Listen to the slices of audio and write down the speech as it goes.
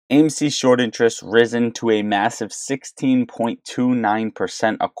AMC short interest risen to a massive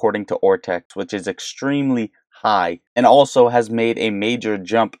 16.29% according to Ortex, which is extremely high, and also has made a major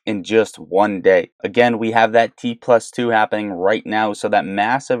jump in just one day. Again, we have that T+2 happening right now, so that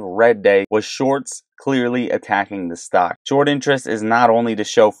massive red day was shorts clearly attacking the stock. Short interest is not only to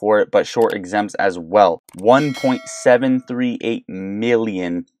show for it, but short exempts as well. 1.738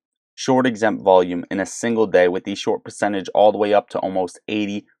 million short exempt volume in a single day, with the short percentage all the way up to almost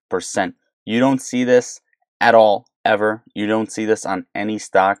 80%. You don't see this at all, ever. You don't see this on any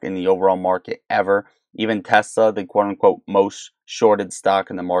stock in the overall market ever. Even Tesla, the quote-unquote most shorted stock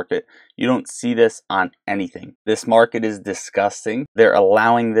in the market, you don't see this on anything. This market is disgusting. They're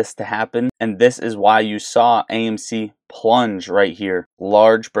allowing this to happen, and this is why you saw AMC plunge right here.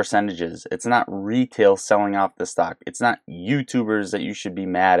 Large percentages. It's not retail selling off the stock. It's not YouTubers that you should be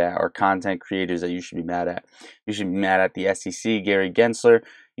mad at or content creators that you should be mad at. You should be mad at the SEC, Gary Gensler.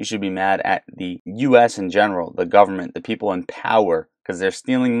 You should be mad at the US in general, the government, the people in power, because they're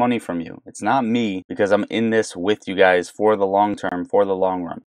stealing money from you. It's not me, because I'm in this with you guys for the long term, for the long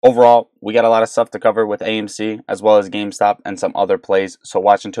run. Overall, we got a lot of stuff to cover with AMC as well as GameStop and some other plays. So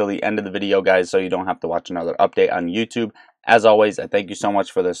watch until the end of the video, guys, so you don't have to watch another update on YouTube. As always, I thank you so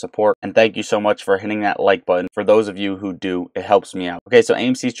much for the support, and thank you so much for hitting that like button. For those of you who do, it helps me out. Okay, so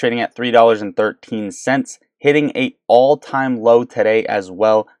AMC is trading at $3.13. Hitting a all-time low today as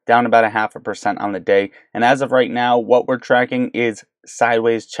well, down about 0.5% on the day. And as of right now, what we're tracking is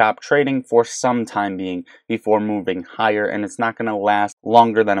sideways chop trading for some time being before moving higher, and it's not going to last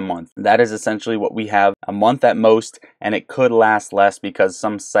longer than a month. That is essentially what we have, a month at most, and it could last less because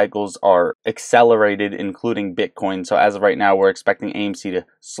some cycles are accelerated, including Bitcoin. So as of right now, we're expecting AMC to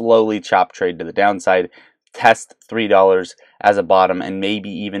slowly chop trade to the downside, test $3 as a bottom, and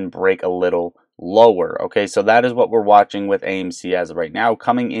maybe even break a little lower. Okay, so that is what we're watching with AMC as of right now,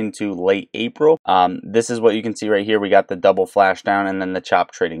 coming into late April. This is what you can see right here. We got the double flash down and then the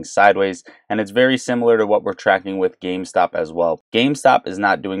chop trading sideways, and it's very similar to what we're tracking with GameStop as well. GameStop is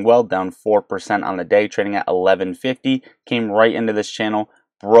not doing well, down 4% on the day, trading at 11.50. Came right into this channel,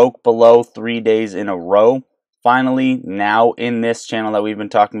 broke below 3 days in a row. Finally, now in this channel that we've been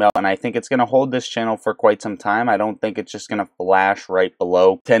talking about, and I think it's going to hold this channel for quite some time. I don't think it's just going to flash right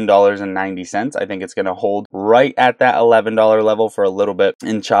below $10.90. I think it's going to hold right at that $11 level for a little bit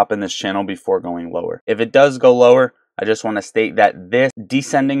and chop in this channel before going lower. If it does go lower, I just want to state that this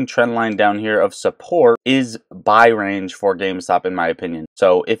descending trend line down here of support is buy range for GameStop in my opinion.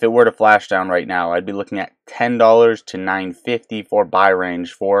 So if it were to flash down right now, I'd be looking at $10 to $9.50 for buy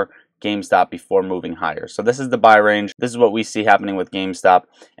range for GameStop before moving higher. So this is the buy range. This is what we see happening with GameStop,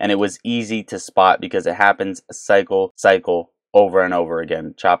 and it was easy to spot because it happens cycle over and over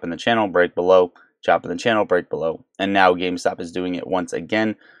again. Chop in the channel, break below, chop in the channel, break below, and now GameStop is doing it once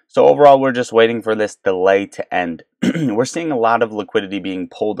again. So overall, we're just waiting for this delay to end. We're seeing a lot of liquidity being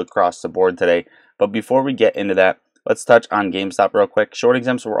pulled across the board today, but before we get into that, let's touch on GameStop real quick. Short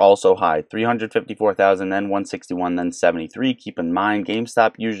exempts were also high, 354,000, then 161, then 73. Keep in mind,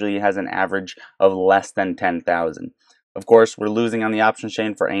 GameStop usually has an average of less than 10,000. Of course, we're losing on the option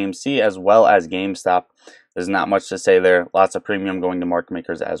chain for AMC as well as GameStop. There's not much to say there. Lots of premium going to market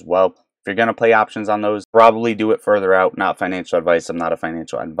makers as well. If you're going to play options on those, probably do it further out. Not financial advice. I'm not a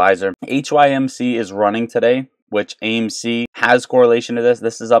financial advisor. HYMC is running today, which AMC has correlation to this.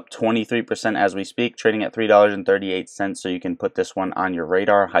 This is up 23% as we speak, trading at $3.38, so you can put this one on your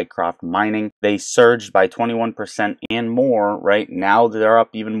radar. Hycroft Mining, they surged by 21% and more, right? Now they're up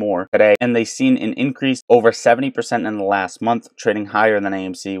even more today, and they've seen an increase over 70% in the last month, trading higher than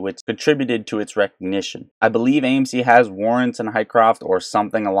AMC, which contributed to its recognition. I believe AMC has warrants in Hycroft or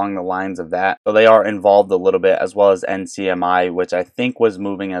something along the lines of that, so they are involved a little bit, as well as NCMI, which I think was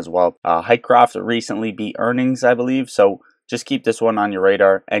moving as well. Hycroft recently beat earnings, I believe, so just keep this one on your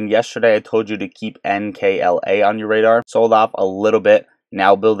radar. And yesterday I told you to keep NKLA on your radar. Sold off a little bit,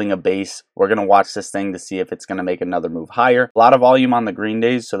 now building a base. We're going to watch this thing to see if it's going to make another move higher. A lot of volume on the green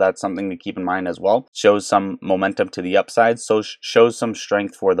days, so that's something to keep in mind as well. Shows some momentum to the upside, so shows some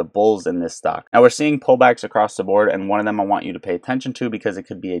strength for the bulls in this stock. Now we're seeing pullbacks across the board, and one of them I want you to pay attention to because it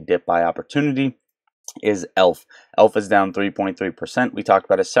could be a dip buy opportunity is ELF. ELF is down 3.3%. We talked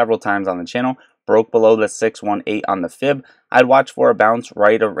about it several times on the channel. broke below the 618 on the fib, I'd watch for a bounce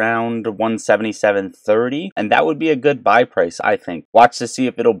right around 177.30, and that would be a good buy price, I think. Watch to see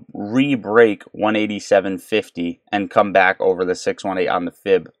if it'll re-break 187.50 and come back over the 618 on the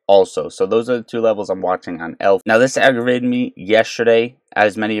fib also. So those are the two levels I'm watching on ELF. Now this aggravated me yesterday.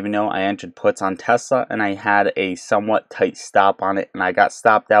 As many of you know, I entered puts on Tesla and I had a somewhat tight stop on it, and I got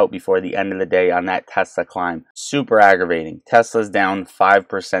stopped out before the end of the day on that Tesla climb. Super aggravating. Tesla's down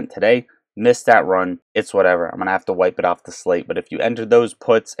 5% today. Missed that run. It's whatever. I'm going to have to wipe it off the slate. But if you entered those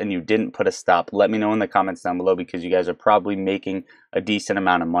puts and you didn't put a stop, let me know in the comments down below, because you guys are probably making a decent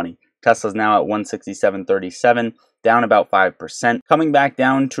amount of money. Tesla's now at 167.37, down about 5%, coming back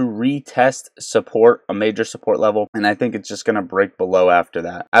down to retest support, a major support level, and I think it's just going to break below after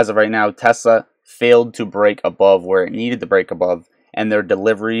that. As of right now, Tesla failed to break above where it needed to break above, and their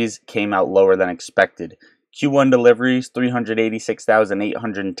deliveries came out lower than expected. Q1 deliveries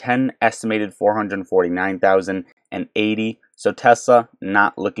 386,810, estimated 449,080. So Tesla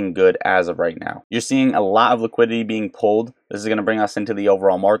not looking good as of right now. You're seeing a lot of liquidity being pulled. This is going to bring us into the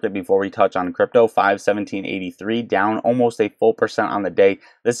overall market before we touch on crypto. 517.83, down almost a full percent on the day.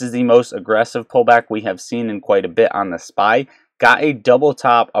 This is the most aggressive pullback we have seen in quite a bit on the SPY. Got a double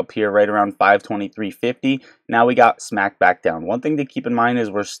top up here right around 523.50. Now we got smacked back down. One thing to keep in mind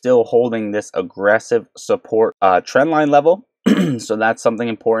is we're still holding this aggressive support trend line level. So that's something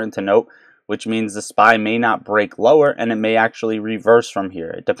important to note, which means the SPY may not break lower and it may actually reverse from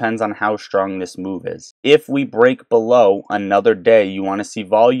here. It depends on how strong this move is. If we break below another day, you want to see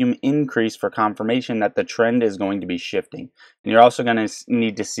volume increase for confirmation that the trend is going to be shifting. And you're also going to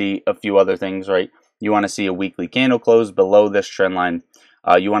need to see a few other things, right? You want to see a weekly candle close below this trend line.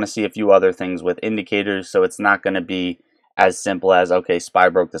 You want to see a few other things with indicators, so it's not going to be as simple as, okay, SPY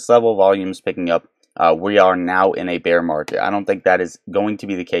broke this level, volume's picking up. We are now in a bear market. I don't think that is going to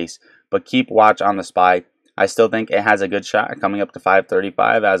be the case, but keep watch on the SPY. I still think it has a good shot coming up to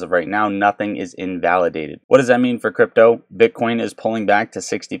 535. As of right now, nothing is invalidated. What does that mean for crypto? Bitcoin is pulling back to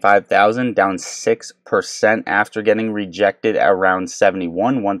 65,000, down 6% after getting rejected at around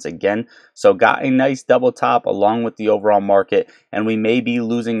 71 once again. So got a nice double top along with the overall market, and we may be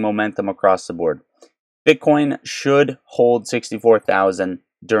losing momentum across the board. Bitcoin should hold 64,000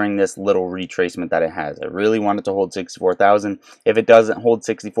 during this little retracement that it has. I really want it to hold 64,000. If it doesn't hold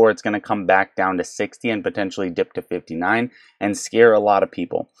 64, it's going to come back down to 60 and potentially dip to 59 and scare a lot of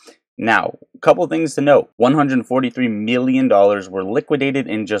people. Now, a couple things to note. $143 million were liquidated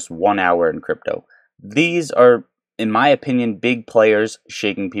in just 1 hour in crypto. These are, in my opinion, big players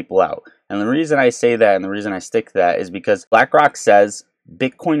shaking people out. And the reason I say that and the reason I stick to that is because BlackRock says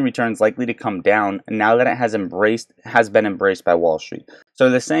Bitcoin returns likely to come down now that it has been embraced by Wall Street. So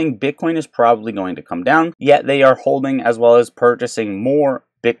they're saying Bitcoin is probably going to come down, yet they are holding as well as purchasing more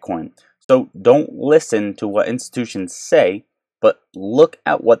Bitcoin. So don't listen to what institutions say, but look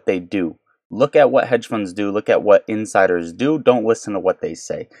at what they do. Look at what hedge funds do. Look at what insiders do. Don't listen to what they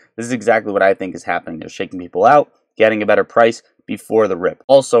say. This is exactly what I think is happening. They're shaking people out, getting a better price before the rip.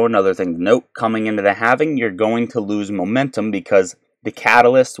 Also, another thing to note, coming into the halving, you're going to lose momentum because the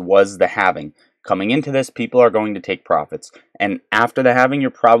catalyst was the halving. Coming into this, people are going to take profits. And after the halving,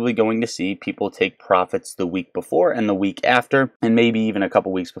 you're probably going to see people take profits the week before and the week after, and maybe even a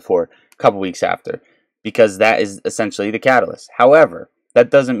couple weeks before, a couple weeks after, because that is essentially the catalyst. However,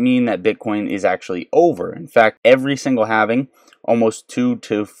 that doesn't mean that Bitcoin is actually over. In fact, every single halving, almost 200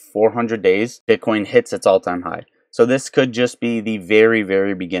 to 400 days, Bitcoin hits its all-time high. So this could just be the very,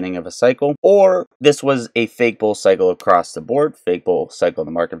 very beginning of a cycle, or this was a fake bull cycle across the board, fake bull cycle in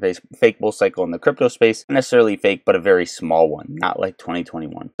the market space, fake bull cycle in the crypto space, not necessarily fake, but a very small one, not like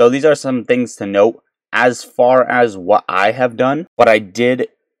 2021. So these are some things to note as far as what I have done, but I did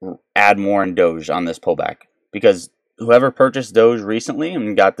add more in Doge on this pullback because whoever purchased Doge recently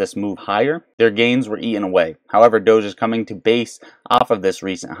and got this move higher, their gains were eaten away. However, Doge is coming to base off of this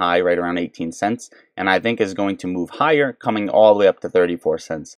recent high right around 18 cents, and I think is going to move higher, coming all the way up to 34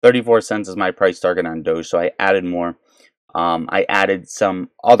 cents. 34 cents is my price target on Doge, so I added more. I added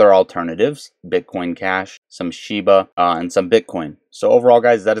some other alternatives, Bitcoin Cash, some Shiba, and some Bitcoin. So overall,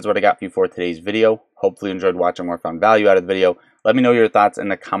 guys, that is what I got for you for today's video. Hopefully you enjoyed watching or found value out of the video. Let me know your thoughts in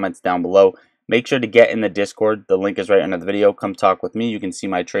the comments down below. Make sure to get in the Discord. The link is right under the video. Come talk with me. You can see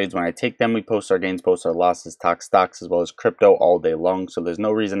my trades when I take them. We post our gains, post our losses, talk stocks, as well as crypto all day long. So there's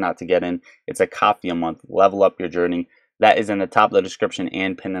no reason not to get in. It's a coffee a month. Level up your journey. That is in the top of the description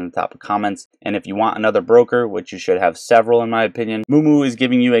and pinned in the top of comments. And if you want another broker, which you should have several in my opinion, Moomoo is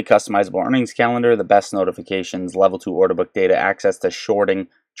giving you a customizable earnings calendar, the best notifications, level 2 order book data, access to shorting,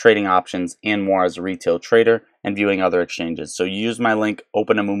 trading options, and more as a retail trader. and viewing other exchanges. So you use my link,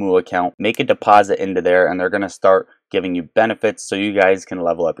 open a Moomoo account, make a deposit into there, and they're going to start giving you benefits so you guys can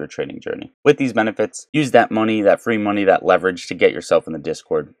level up your trading journey. With these benefits, use that money, that free money, that leverage to get yourself in the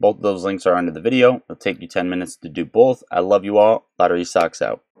Discord. Both of those links are under the video. It'll take you 10 minutes to do both. I love you all. Lottery Socks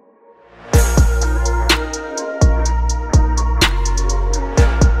out.